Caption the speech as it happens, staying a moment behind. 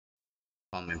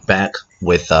coming back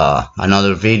with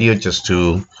another video just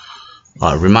to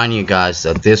remind you guys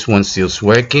that this one still's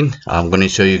working. I'm going to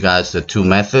show you guys the two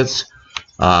methods.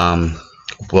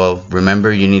 Well,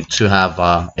 remember, you need to have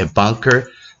a bunker,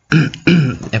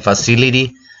 a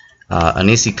facility, an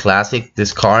easy classic,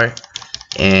 this card,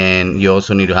 and you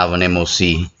also need to have an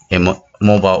MOC,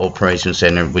 mobile operation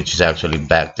center, which is actually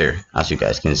back there, as you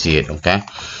guys can see it. Okay,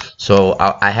 so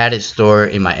I had it stored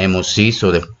in my MOC,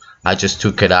 so that I just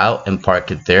took it out and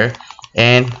parked it there,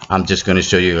 and I'm just going to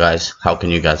show you guys how can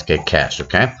you guys get cash.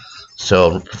 Okay,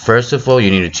 so first of all,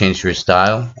 you need to change your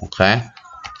style. Okay,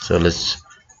 so let's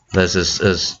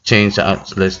change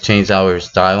our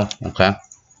style. Okay,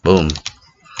 boom.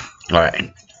 All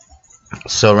right,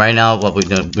 so right now what we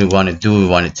want to do, we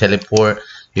want to teleport.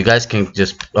 You guys can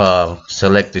just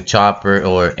select the chopper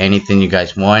or anything you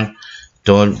guys want.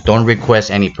 Don't request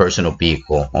any personal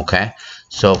vehicle. Okay,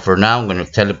 so for now I'm going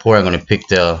to teleport. I'm going to pick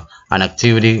an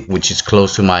activity which is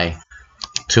close to my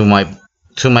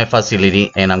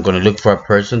facility, and I'm going to look for a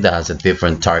person that has a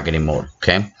different targeting mode.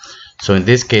 Okay, so in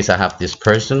this case I have this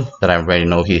person that I already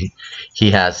know he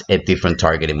has a different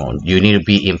targeting mode. You need to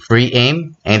be in free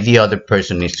aim, and the other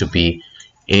person needs to be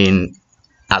in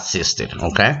assisted.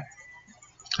 Okay,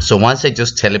 so once I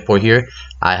just teleport here,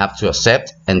 I have to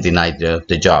accept and deny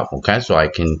the job. Okay, so I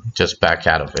can just back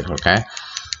out of it. Okay,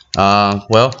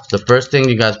 well, the first thing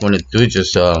you guys want to do is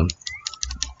just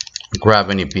grab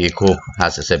any vehicle,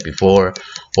 as I said before,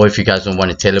 or if you guys don't want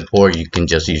to teleport, you can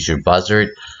just use your buzzard.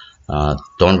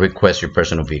 Don't request your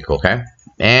personal vehicle. Okay,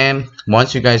 and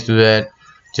once you guys do that,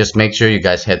 just make sure you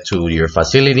guys head to your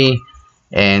facility.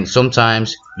 And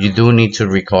sometimes you do need to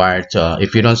require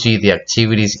if you don't see the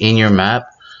activities in your map,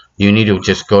 you need to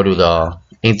just go to the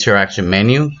interaction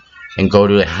menu and go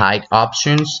to the hide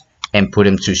options and put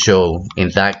them to show. In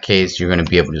that case, you're going to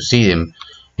be able to see them.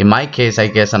 In my case, I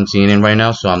guess I'm seeing it right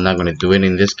now, so I'm not going to do it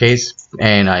in this case.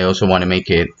 And I also want to make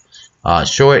it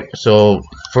short. So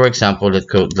for example,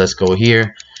 let's go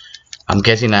here. I'm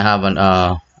guessing I have an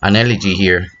elegy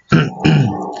here.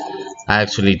 I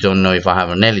actually don't know if I have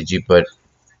an elegy, but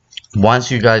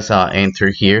once you guys enter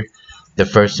here, the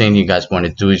first thing you guys want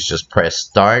to do is just press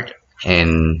start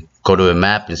and go to the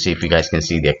map and see if you guys can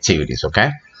see the activities.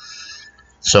 Okay,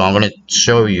 so I'm going to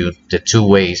show you the two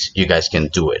ways you guys can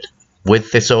do it,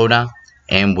 with the soda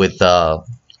and with the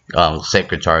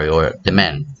secretary or the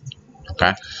man.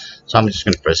 Okay, so I'm just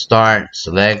going to press start,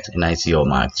 select, and I see all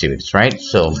my activities, right?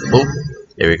 So boom,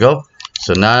 there we go.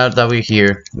 So now that we're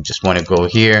here, we just want to go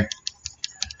here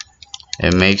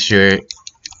and make sure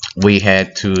we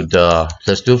head to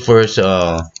let's do first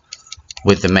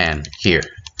with the man here,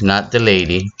 not the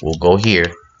lady. We'll go here,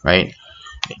 right?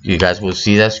 You guys will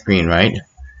see that screen, right?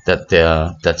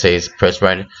 That says press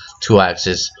right to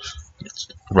access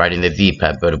right in the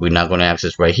D-pad, but we're not going to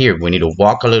access right here. We need to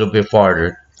walk a little bit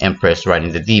farther and press right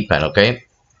in the D-pad. Okay,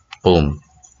 boom.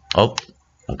 Oh,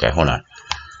 okay, hold on,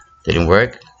 didn't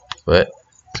work, but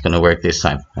it's gonna work this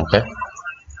time. Okay,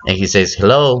 and he says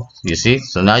hello, you see.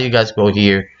 So now you guys go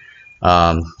here.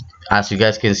 As you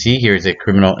guys can see, here is a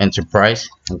criminal enterprise.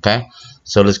 Okay,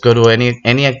 so let's go to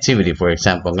any activity. For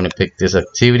example, I'm going to pick this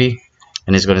activity,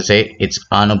 and it's going to say it's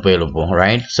unavailable,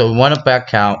 right? So we want to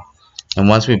back out, and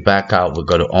once we back out, we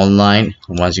go to online.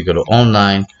 And once you go to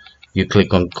online, you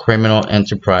click on criminal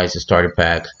enterprise starter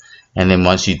pack, and then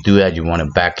once you do that, you want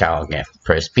to back out again.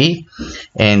 Press B,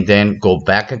 and then go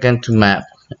back again to map.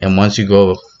 And once you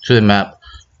go to the map,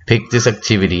 pick this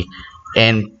activity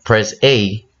and press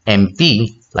A and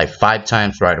B like 5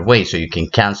 times right away, so you can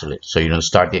cancel it, so you don't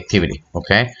start the activity.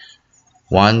 Okay,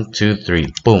 1 2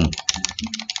 3, boom.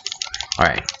 All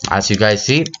right, as you guys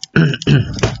see,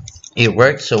 it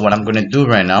worked. So what I'm gonna do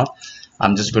right now,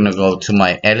 I'm just gonna go to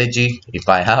my elegy, if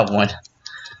I have one.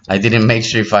 I didn't make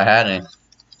sure if I had it.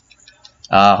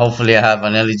 Hopefully I have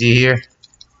an elegy here.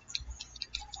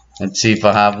 Let's see if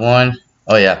I have one.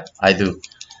 Oh yeah, I do.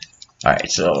 All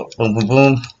right, so boom boom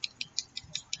boom,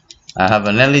 I have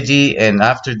an elegy, and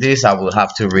after this I will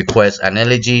have to request an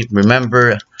elegy.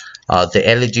 Remember, the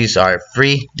elegies are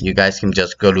free. You guys can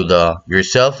just go to your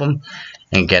cell phone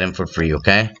and get them for free.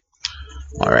 Okay,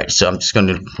 alright, so I'm just going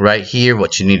to right here,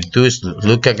 what you need to do is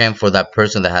look again for that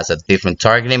person that has a different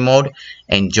targeting mode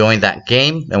and join that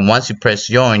game. And once you press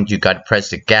join, you got to press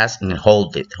the gas and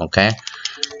hold it. Okay,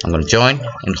 I'm going to join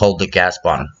and hold the gas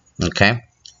button. Okay,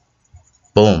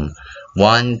 boom,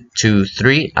 1 2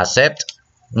 3, accept.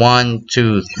 1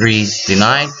 2 3,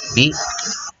 deny, B,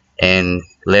 and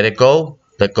let it go.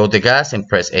 Let go the gas and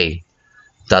press A.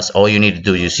 That's all you need to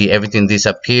do. You see everything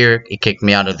disappear. It kicked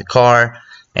me out of the car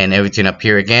and everything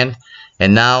appear again.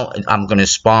 And now I'm gonna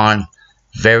spawn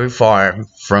very far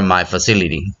from my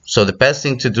facility. So the best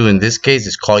thing to do in this case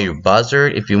is call your buzzer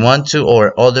if you want to,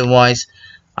 or otherwise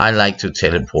I like to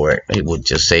teleport. It would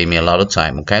just save me a lot of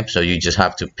time. Okay, so you just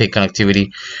have to pick an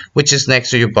activity which is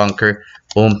next to your bunker,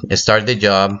 boom, start the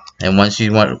job, and once you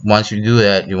do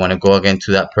that, you want to go again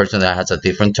to that person that has a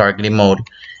different targeting mode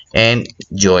and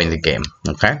join the game.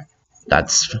 Okay,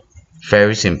 that's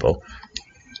very simple.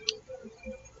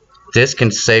 This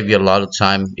can save you a lot of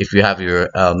time if you have your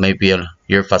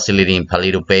your facility in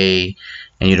Paleto Bay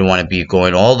and you don't want to be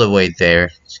going all the way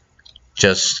there.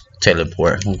 Just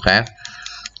teleport. Okay,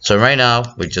 so right now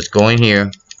we're just going here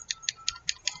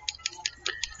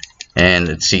and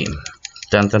let's see.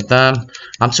 Dun, dun, dun.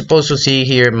 I'm supposed to see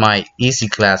here my easy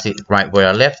classic right where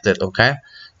I left it. Okay,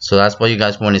 so that's what you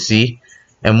guys want to see.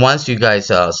 And once you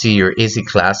guys see your easy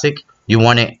classic, you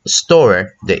want to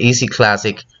store the easy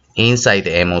classic inside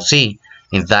the MOC.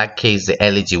 In that case, the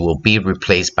elegy will be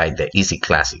replaced by the easy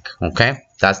classic. Okay,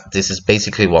 this is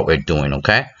basically what we're doing.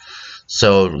 Okay,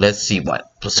 so let's see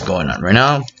what's going on right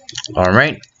now. All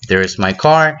right, there is my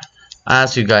car.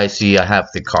 As you guys see, I have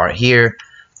the car here.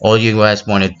 All you guys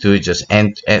want to do is just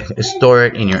store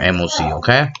it in your MOC.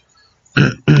 Okay.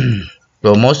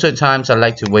 Well, most of the times I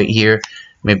like to wait here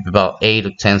maybe about 8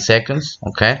 or 10 seconds.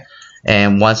 Okay,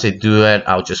 and once I do it,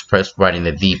 I'll just press right in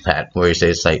the D-pad where it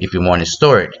says like if you want to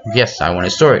store it. Yes, I want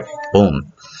to store it.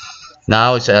 Boom.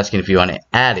 Now it's asking if you want to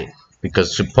add it,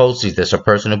 because supposedly there's a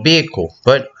personal vehicle,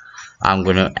 but I'm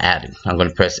gonna add it. I'm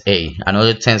gonna press A.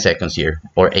 Another 10 seconds here,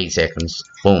 or 8 seconds.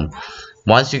 Boom.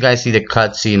 Once you guys see the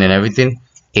cutscene and everything,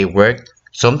 it worked.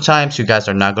 Sometimes you guys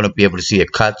are not gonna be able to see a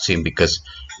cutscene because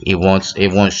it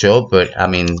won't show, but I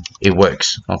mean it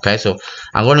works. Okay, so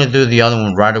I'm gonna do the other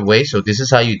one right away. So this is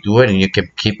how you do it, and you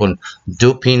can keep on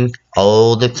duping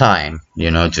all the time, you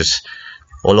know, just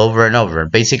all over and over.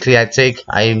 Basically I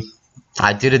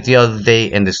did it the other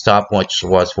day, and the stopwatch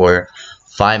was for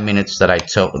 5 minutes that I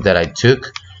took,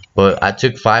 but I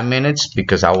took 5 minutes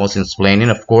because I wasn't explaining.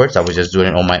 Of course, I was just doing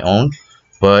it on my own.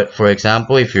 But for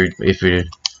example, if you're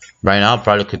right now, it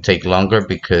probably could take longer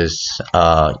because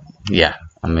yeah,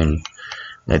 I mean,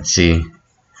 let's see,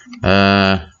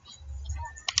 let's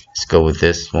go with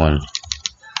this one.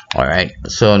 All right,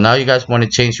 so now you guys want to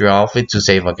change your outfit to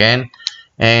save again,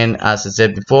 and as I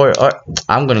said before,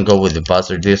 I'm gonna go with the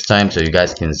buzzer this time so you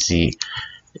guys can see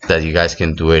that you guys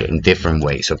can do it in different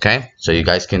ways. Okay, so you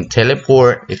guys can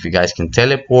teleport. If you guys can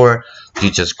teleport, you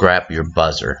just grab your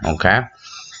buzzer. Okay,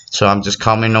 so I'm just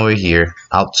coming over here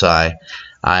outside.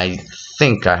 I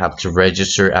think I have to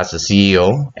register as a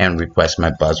CEO and request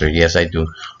my buzzer. Yes, I do. All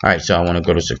right, so I want to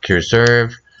go to secure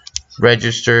serve,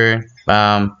 register,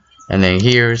 and then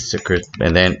here's secure,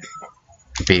 and then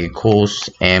vehicles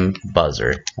and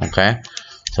buzzer. Okay,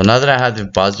 so now that I have the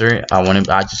buzzer,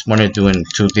 I just want to do it in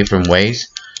 2 different ways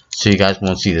so you guys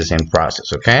won't see the same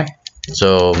process. Okay,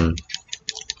 so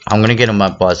I'm gonna get on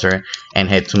my buzzer and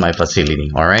head to my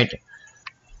facility. All right,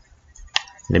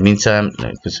 in the meantime, let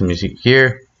me put some music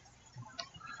here,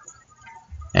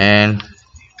 and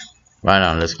right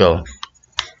on, let's go.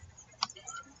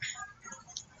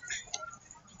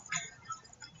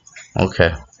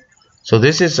 Okay, so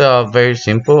this is very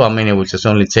simple. I mean, it will just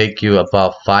only take you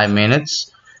about 5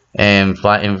 minutes, and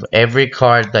in every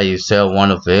card that you sell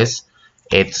one of this,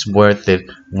 it's worth it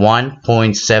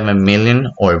 1.7 million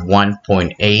or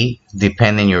 1.8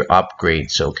 depending your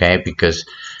upgrades. Okay, because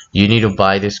you need to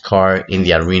buy this card in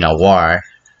the Arena War.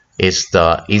 It's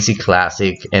the Easy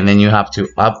Classic, and then you have to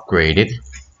upgrade it.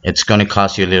 It's going to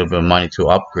cost you a little bit of money to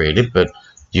upgrade it, but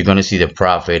you're going to see the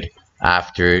profit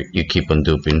after you keep on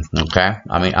duping. Okay,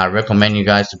 I mean, I recommend you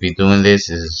guys to be doing this.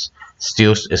 It's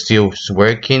still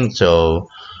working. So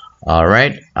all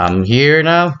right, I'm here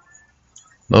now.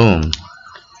 Boom,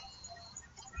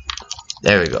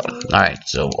 there we go. All right,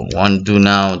 so what I want to do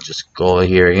now, just go over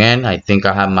here again. I think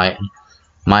I have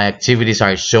my activities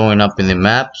are showing up in the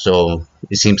map, so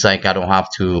it seems like I don't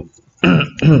have to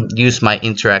use my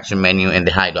interaction menu and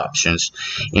the hide options.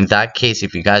 In that case,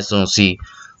 if you guys don't see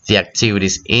the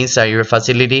activities inside your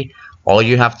facility, all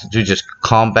you have to do is just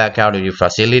come back out of your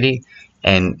facility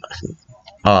and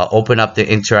open up the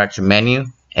interaction menu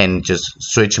and just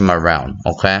switch them around.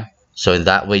 Okay, so in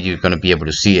that way you're going to be able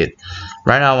to see it.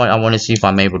 Right now I want to see if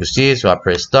I'm able to see it, so I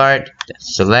press start,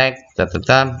 select,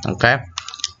 okay,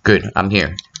 good, I'm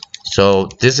here. So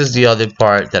this is the other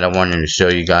part that I wanted to show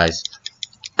you guys,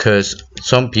 because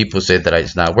some people say that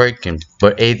it's not working,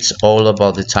 but it's all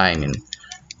about the timing.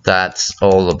 That's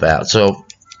all about. So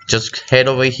just head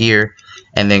over here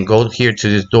and then go here to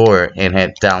this door and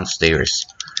head downstairs.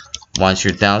 Once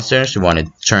you're downstairs, you want to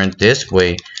turn this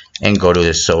way and go to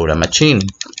the soda machine,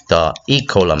 the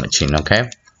e-cola machine. Okay,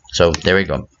 so there we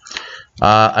go.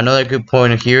 Another good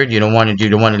point here, you don't want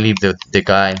to leave the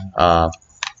guy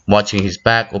watching his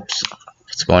back. Oops,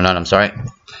 what's going on? I'm sorry.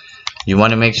 You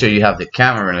want to make sure you have the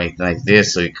camera like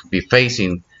this, so it could be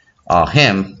facing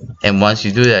him. And once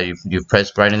you do that, you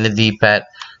press right in the D-pad,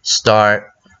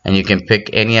 start, and you can pick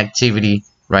any activity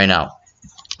right now.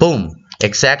 Boom!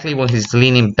 Exactly when he's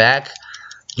leaning back,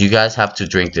 you guys have to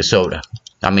drink the soda.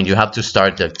 I mean, you have to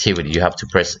start the activity. You have to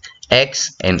press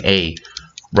X and A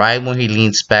right when he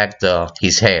leans back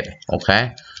his head.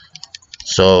 Okay,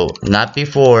 so not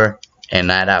before and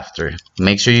not after.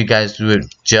 Make sure you guys do it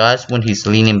just when he's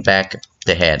leaning back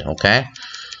the head. Okay,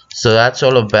 so that's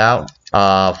all about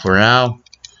for now.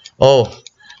 Oh,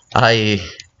 I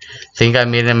think I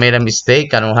made a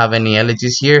mistake. I don't have any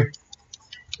elegies here.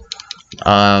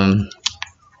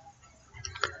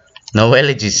 No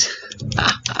elegies.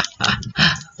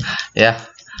 Yeah,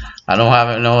 I don't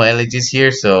have no elegies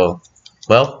here. So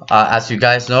well, as you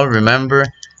guys know, remember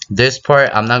this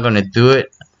part I'm not gonna do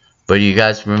it, but you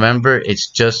guys remember, it's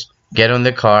just get on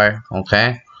the car.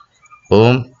 Okay,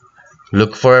 boom,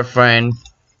 look for a friend.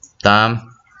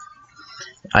 Damn,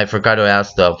 I forgot to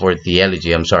ask for the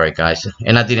elegy. I'm sorry guys,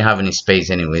 and I didn't have any space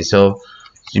anyway. So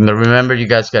you remember, you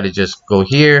guys gotta just go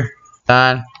here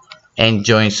and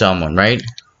join someone. Right,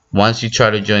 once you try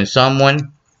to join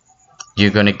someone,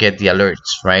 you're gonna get the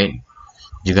alerts. Right,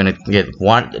 you're gonna get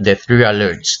the 3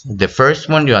 alerts. The first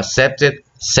one you accept it,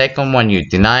 second one you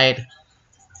deny it,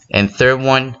 and third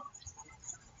one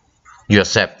you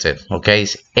accept it. Okay,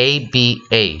 it's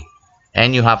ABA,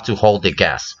 and you have to hold the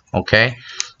gas. Okay,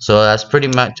 so that's pretty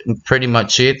much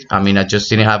it. I mean, I just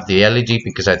didn't have the elegy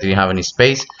because I didn't have any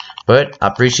space, but I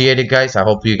appreciate it guys. I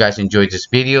hope you guys enjoyed this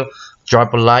video.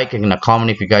 Drop a like and a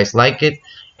comment if you guys like it,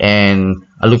 and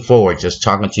I look forward just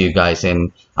talking to you guys.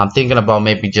 And I'm thinking about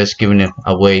maybe just giving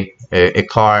away a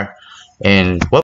car. And well,